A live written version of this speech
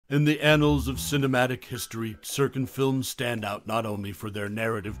In the annals of cinematic history, certain films stand out not only for their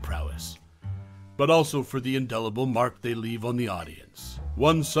narrative prowess, but also for the indelible mark they leave on the audience.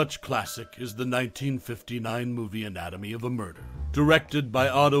 One such classic is the 1959 movie Anatomy of a Murder. Directed by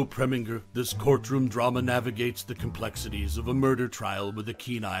Otto Preminger, this courtroom drama navigates the complexities of a murder trial with a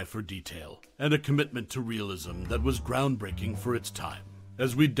keen eye for detail and a commitment to realism that was groundbreaking for its time.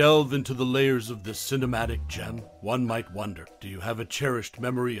 As we delve into the layers of this cinematic gem, one might wonder, do you have a cherished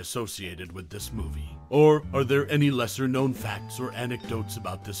memory associated with this movie? Or are there any lesser-known facts or anecdotes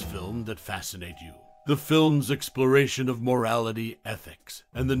about this film that fascinate you? The film's exploration of morality, ethics,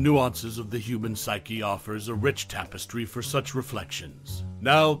 and the nuances of the human psyche offers a rich tapestry for such reflections.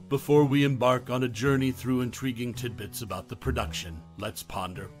 Now, before we embark on a journey through intriguing tidbits about the production, let's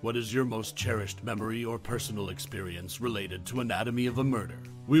ponder, what is your most cherished memory or personal experience related to Anatomy of a Murder?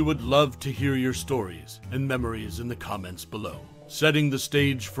 We would love to hear your stories and memories in the comments below. Setting the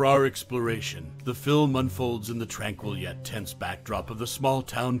stage for our exploration, the film unfolds in the tranquil yet tense backdrop of a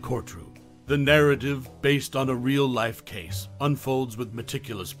small-town courtroom. The narrative, based on a real-life case, unfolds with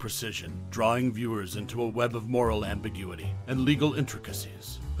meticulous precision, drawing viewers into a web of moral ambiguity and legal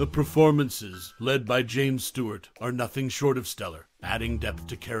intricacies. The performances, led by James Stewart, are nothing short of stellar, adding depth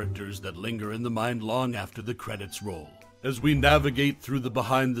to characters that linger in the mind long after the credits roll. As we navigate through the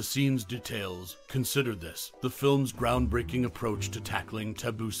behind-the-scenes details, consider this: the film's groundbreaking approach to tackling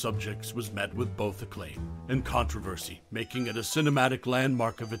taboo subjects was met with both acclaim and controversy, making it a cinematic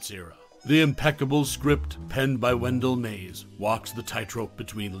landmark of its era. The impeccable script, penned by Wendell Mays, walks the tightrope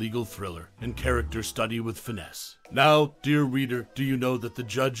between legal thriller and character study with finesse. Now, dear reader, do you know that the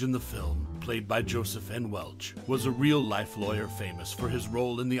judge in the film, played by Joseph N. Welch, was a real-life lawyer famous for his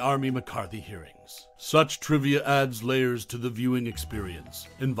role in the Army McCarthy hearings? Such trivia adds layers to the viewing experience,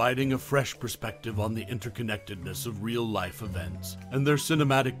 inviting a fresh perspective on the interconnectedness of real-life events and their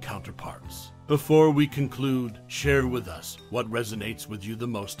cinematic counterparts. Before we conclude, share with us what resonates with you the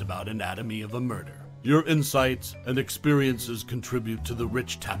most about Anatomy of a Murder. Your insights and experiences contribute to the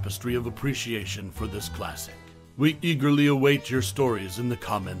rich tapestry of appreciation for this classic. We eagerly await your stories in the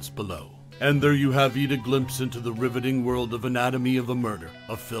comments below. And there you have it, a glimpse into the riveting world of Anatomy of a Murder,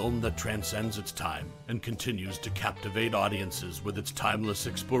 a film that transcends its time and continues to captivate audiences with its timeless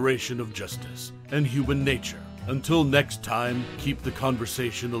exploration of justice and human nature. Until next time, keep the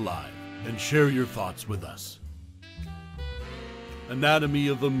conversation alive and share your thoughts with us. Anatomy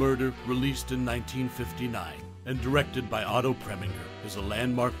of a Murder, released in 1959 and directed by Otto Preminger, is a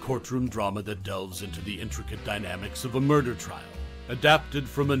landmark courtroom drama that delves into the intricate dynamics of a murder trial. Adapted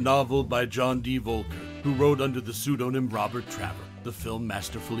from a novel by John D. Volker, who wrote under the pseudonym Robert Traver, the film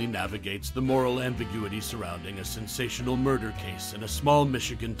masterfully navigates the moral ambiguity surrounding a sensational murder case in a small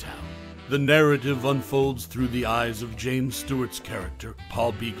Michigan town. The narrative unfolds through the eyes of James Stewart's character,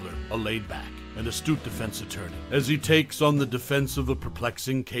 Paul Biegler, a laid-back and astute defense attorney, as he takes on the defense of a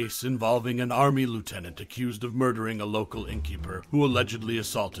perplexing case involving an Army lieutenant accused of murdering a local innkeeper who allegedly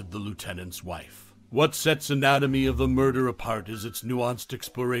assaulted the lieutenant's wife. What sets Anatomy of a Murder apart is its nuanced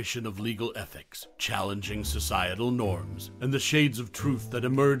exploration of legal ethics, challenging societal norms, and the shades of truth that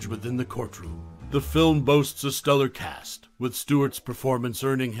emerge within the courtroom. The film boasts a stellar cast, with Stewart's performance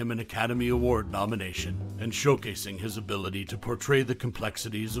earning him an Academy Award nomination and showcasing his ability to portray the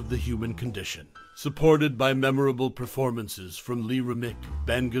complexities of the human condition. Supported by memorable performances from Remick,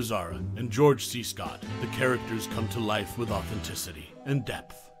 Ben Gazzara, and George C. Scott, the characters come to life with authenticity and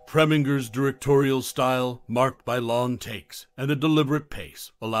depth. Preminger's directorial style, marked by long takes and a deliberate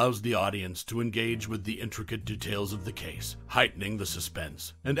pace, allows the audience to engage with the intricate details of the case, heightening the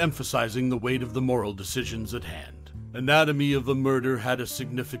suspense and emphasizing the weight of the moral decisions at hand. Anatomy of a Murder had a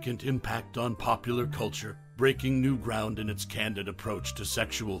significant impact on popular culture, breaking new ground in its candid approach to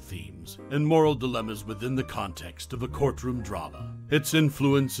sexual themes and moral dilemmas within the context of a courtroom drama. Its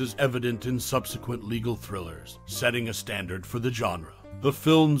influence is evident in subsequent legal thrillers, setting a standard for the genre. The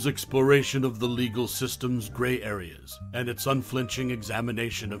film's exploration of the legal system's gray areas and its unflinching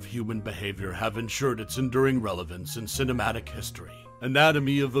examination of human behavior have ensured its enduring relevance in cinematic history.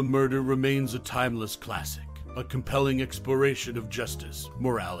 Anatomy of a Murder remains a timeless classic, a compelling exploration of justice,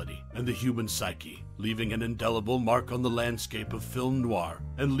 morality, and the human psyche, leaving an indelible mark on the landscape of film noir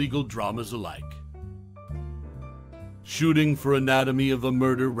and legal dramas alike. Shooting for Anatomy of a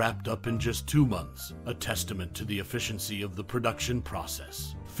Murder wrapped up in just 2 months, a testament to the efficiency of the production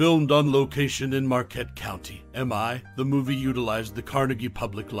process. Filmed on location in Marquette County, MI, the movie utilized the Carnegie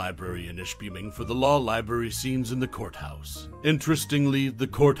Public Library in Ishpeming for the law library scenes in the courthouse. Interestingly, the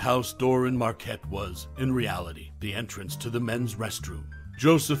courthouse door in Marquette was, in reality, the entrance to the men's restroom.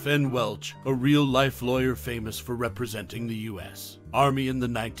 Joseph N. Welch, a real-life lawyer famous for representing the U.S. Army in the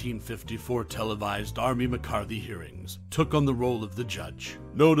 1954 televised Army McCarthy hearings, took on the role of the judge.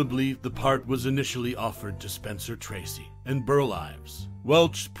 Notably, the part was initially offered to Spencer Tracy and Burl Ives.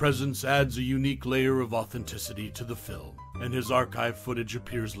 Welch's presence adds a unique layer of authenticity to the film, and his archive footage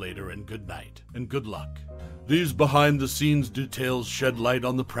appears later in Good Night and Good Luck. These behind-the-scenes details shed light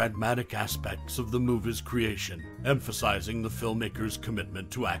on the pragmatic aspects of the movie's creation, emphasizing the filmmaker's commitment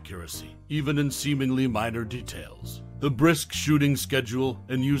to accuracy, even in seemingly minor details. The brisk shooting schedule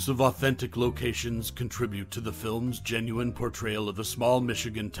and use of authentic locations contribute to the film's genuine portrayal of a small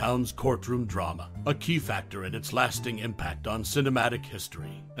Michigan town's courtroom drama, a key factor in its lasting impact on cinematic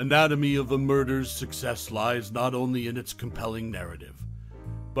history. Anatomy of a Murder's success lies not only in its compelling narrative,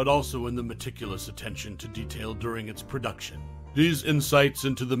 but also in the meticulous attention to detail during its production. These insights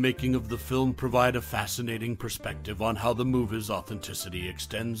into the making of the film provide a fascinating perspective on how the movie's authenticity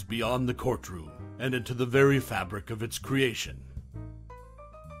extends beyond the courtroom and into the very fabric of its creation.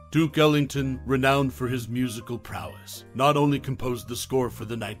 Duke Ellington, renowned for his musical prowess, not only composed the score for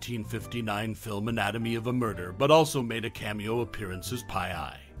the 1959 film Anatomy of a Murder, but also made a cameo appearance as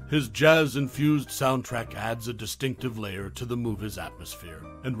Pi. His jazz-infused soundtrack adds a distinctive layer to the movie's atmosphere,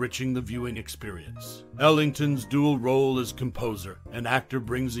 enriching the viewing experience. Ellington's dual role as composer and actor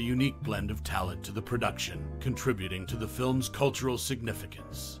brings a unique blend of talent to the production, contributing to the film's cultural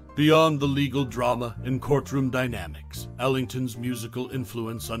significance. Beyond the legal drama and courtroom dynamics, Ellington's musical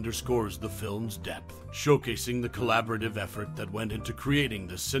influence underscores the film's depth, showcasing the collaborative effort that went into creating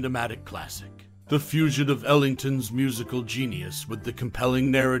this cinematic classic. The fusion of Ellington's musical genius with the compelling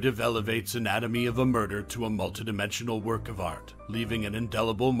narrative elevates Anatomy of a Murder to a multidimensional work of art, leaving an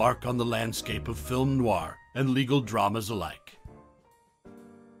indelible mark on the landscape of film noir and legal dramas alike.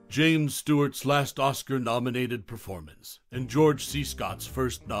 James Stewart's last Oscar-nominated performance, and George C. Scott's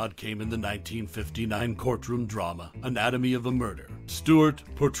first nod came in the 1959 courtroom drama, Anatomy of a Murder. Stewart,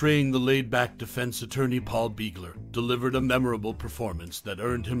 portraying the laid-back defense attorney Paul Biegler, delivered a memorable performance that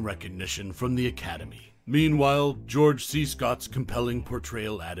earned him recognition from the Academy. Meanwhile, George C. Scott's compelling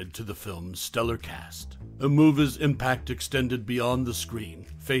portrayal added to the film's stellar cast. The movie's impact extended beyond the screen,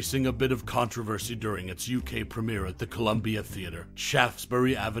 facing a bit of controversy during its UK premiere at the Columbia Theatre,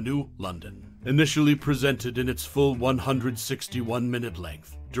 Shaftesbury Avenue, London. Initially presented in its full 161-minute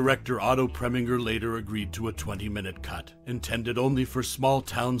length, director Otto Preminger later agreed to a 20-minute cut, intended only for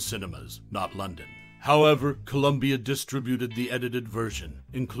small-town cinemas, not London. However, Columbia distributed the edited version,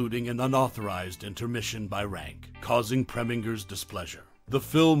 including an unauthorized intermission by Rank, causing Preminger's displeasure. The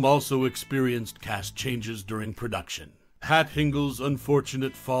film also experienced cast changes during production. Pat Hingle's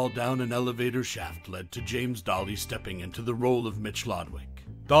unfortunate fall down an elevator shaft led to James Dolly stepping into the role of Mitch Lodwick.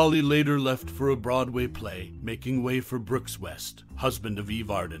 Dolly later left for a Broadway play, making way for Brooks West, husband of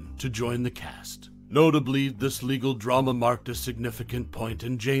Eve Arden, to join the cast. Notably, this legal drama marked a significant point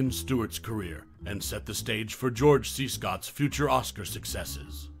in James Stewart's career and set the stage for George C. Scott's future Oscar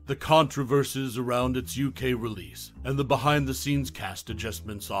successes. The controversies around its UK release and the behind-the-scenes cast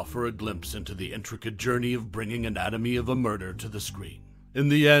adjustments offer a glimpse into the intricate journey of bringing Anatomy of a Murder to the screen. In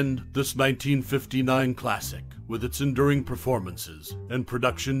the end, this 1959 classic, with its enduring performances and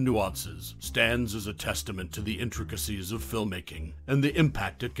production nuances, stands as a testament to the intricacies of filmmaking and the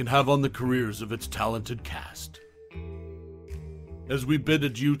impact it can have on the careers of its talented cast. As we bid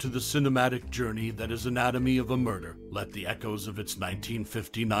adieu to the cinematic journey that is Anatomy of a Murder, let the echoes of its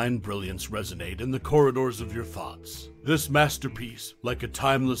 1959 brilliance resonate in the corridors of your thoughts. This masterpiece, like a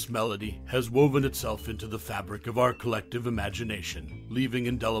timeless melody, has woven itself into the fabric of our collective imagination, leaving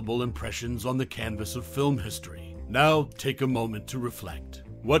indelible impressions on the canvas of film history. Now, take a moment to reflect.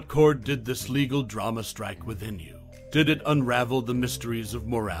 What chord did this legal drama strike within you? Did it unravel the mysteries of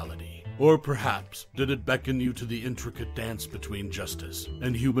morality? Or perhaps, did it beckon you to the intricate dance between justice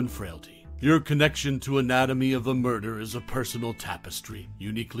and human frailty? Your connection to Anatomy of a Murder is a personal tapestry,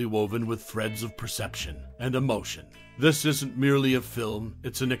 uniquely woven with threads of perception and emotion. This isn't merely a film,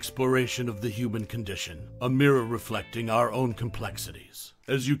 it's an exploration of the human condition, a mirror reflecting our own complexities.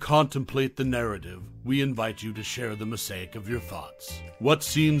 As you contemplate the narrative, we invite you to share the mosaic of your thoughts. What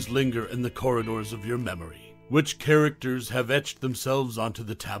scenes linger in the corridors of your memory? Which characters have etched themselves onto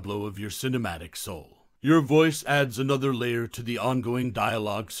the tableau of your cinematic soul? Your voice adds another layer to the ongoing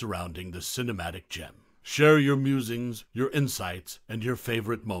dialogue surrounding this cinematic gem. Share your musings, your insights, and your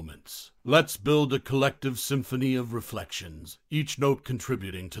favorite moments. Let's build a collective symphony of reflections, each note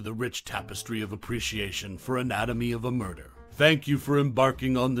contributing to the rich tapestry of appreciation for Anatomy of a Murder. Thank you for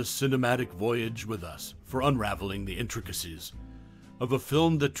embarking on this cinematic voyage with us, for unraveling the intricacies of a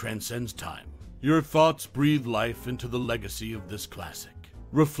film that transcends time. Your thoughts breathe life into the legacy of this classic.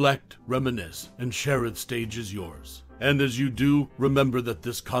 Reflect, reminisce, and share the stage is yours. And as you do, remember that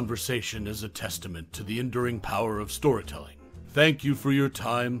this conversation is a testament to the enduring power of storytelling. Thank you for your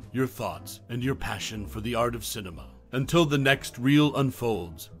time, your thoughts, and your passion for the art of cinema. Until the next reel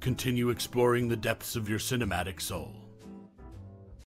unfolds, continue exploring the depths of your cinematic soul.